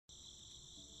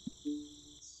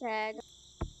said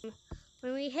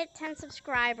when we hit 10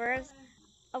 subscribers,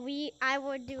 I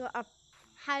would do a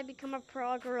how to become a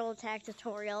pro Gorilla Tag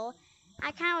tutorial.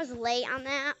 I kind of was late on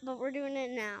that, but we're doing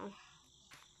it now.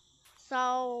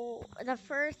 So the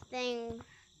first thing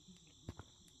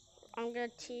I'm gonna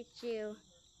teach you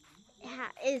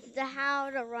is how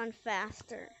to run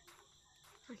faster.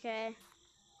 Okay.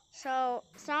 So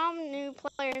some new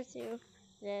players do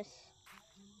this.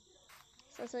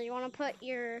 So you want to put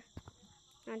your,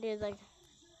 I do like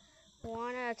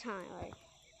one at a time, like,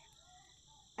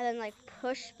 and then like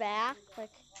push back,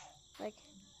 like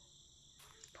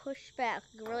push back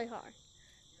really hard,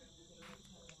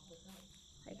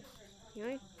 like, you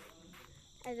know,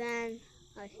 and then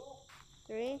like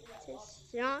 3, 2,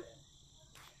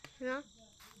 you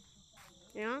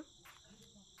know,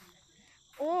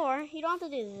 or you don't have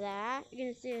to do that. You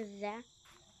can just do that.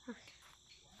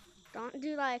 Don't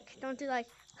do like,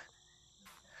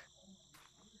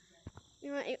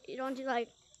 you know, you don't do like,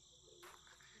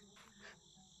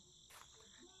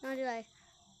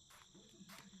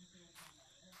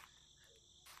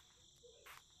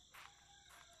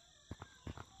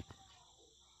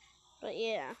 but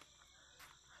yeah.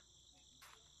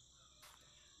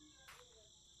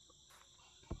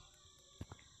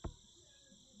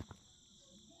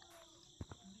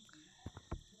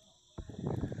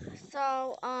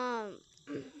 So,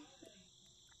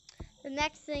 the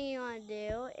next thing you want to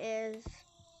do is,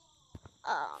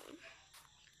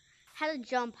 how to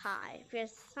jump high.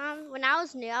 Because when I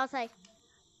was new, I was like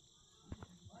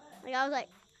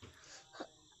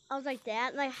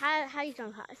that. Like, how you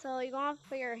jump high? So you want to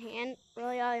put your hand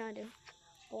really high. You want to do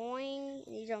boing,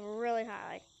 and you jump really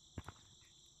high.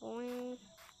 Boing,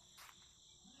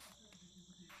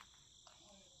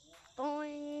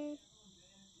 boing,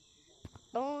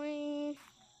 boing.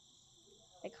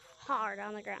 Like hard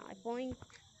on the ground, like boing.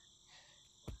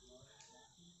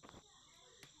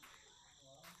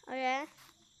 Okay.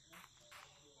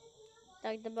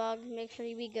 Like the bug, make sure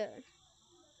you be good.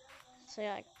 So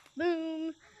you're like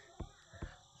boom,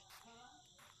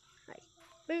 like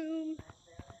boom,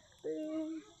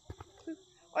 boom, boom.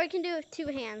 Or you can do it with 2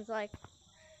 hands, like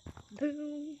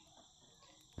boom,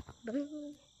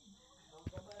 boom,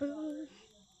 boom,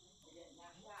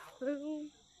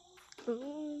 boom,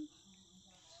 boom,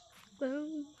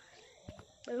 boom,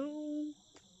 boom.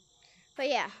 But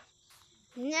yeah,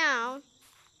 now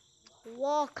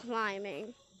wall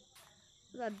climbing.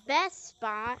 The best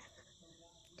spot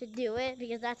to do it,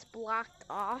 because that's blocked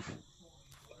off,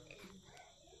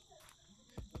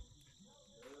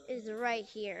 is right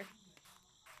here.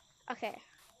 Okay,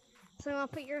 so you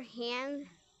want to put your hand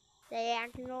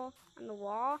diagonal on the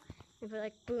wall and put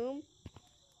like boom.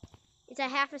 It's a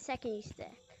half a second you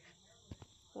stick.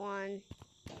 1,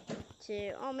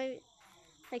 2, oh maybe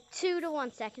like 2 to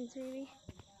 1 seconds maybe.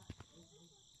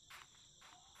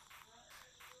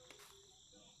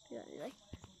 Like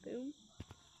boom,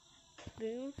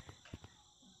 boom.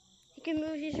 You can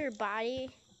move your body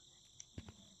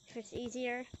if it's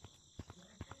easier.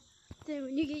 Then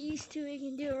when you get used to it, you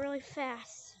can do it really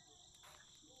fast.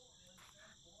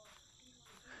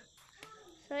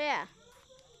 So yeah.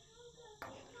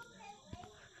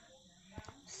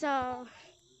 So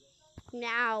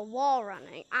now wall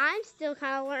running. I'm still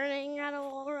kind of learning how to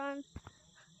wall run.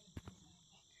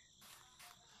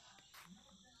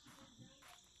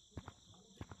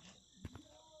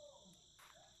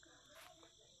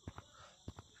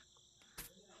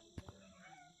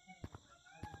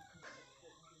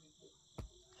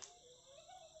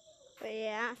 But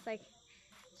yeah, it's like,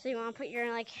 so you want to put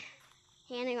your like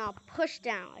handing on push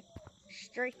down, like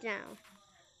straight down.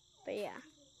 But yeah,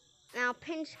 now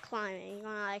pinch climbing. You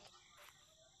want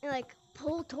to like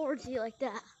pull towards you like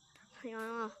that. You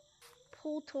want to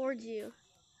pull towards you.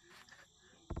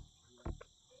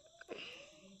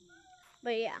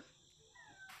 But yeah,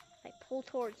 like pull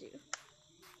towards you.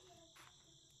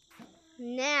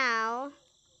 Now,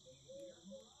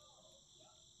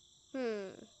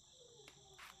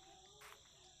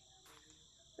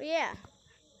 but yeah.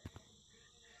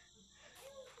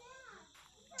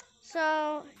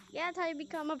 So, yeah, that's how you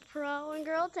become a pro in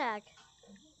Gorilla Tag.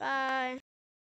 Bye.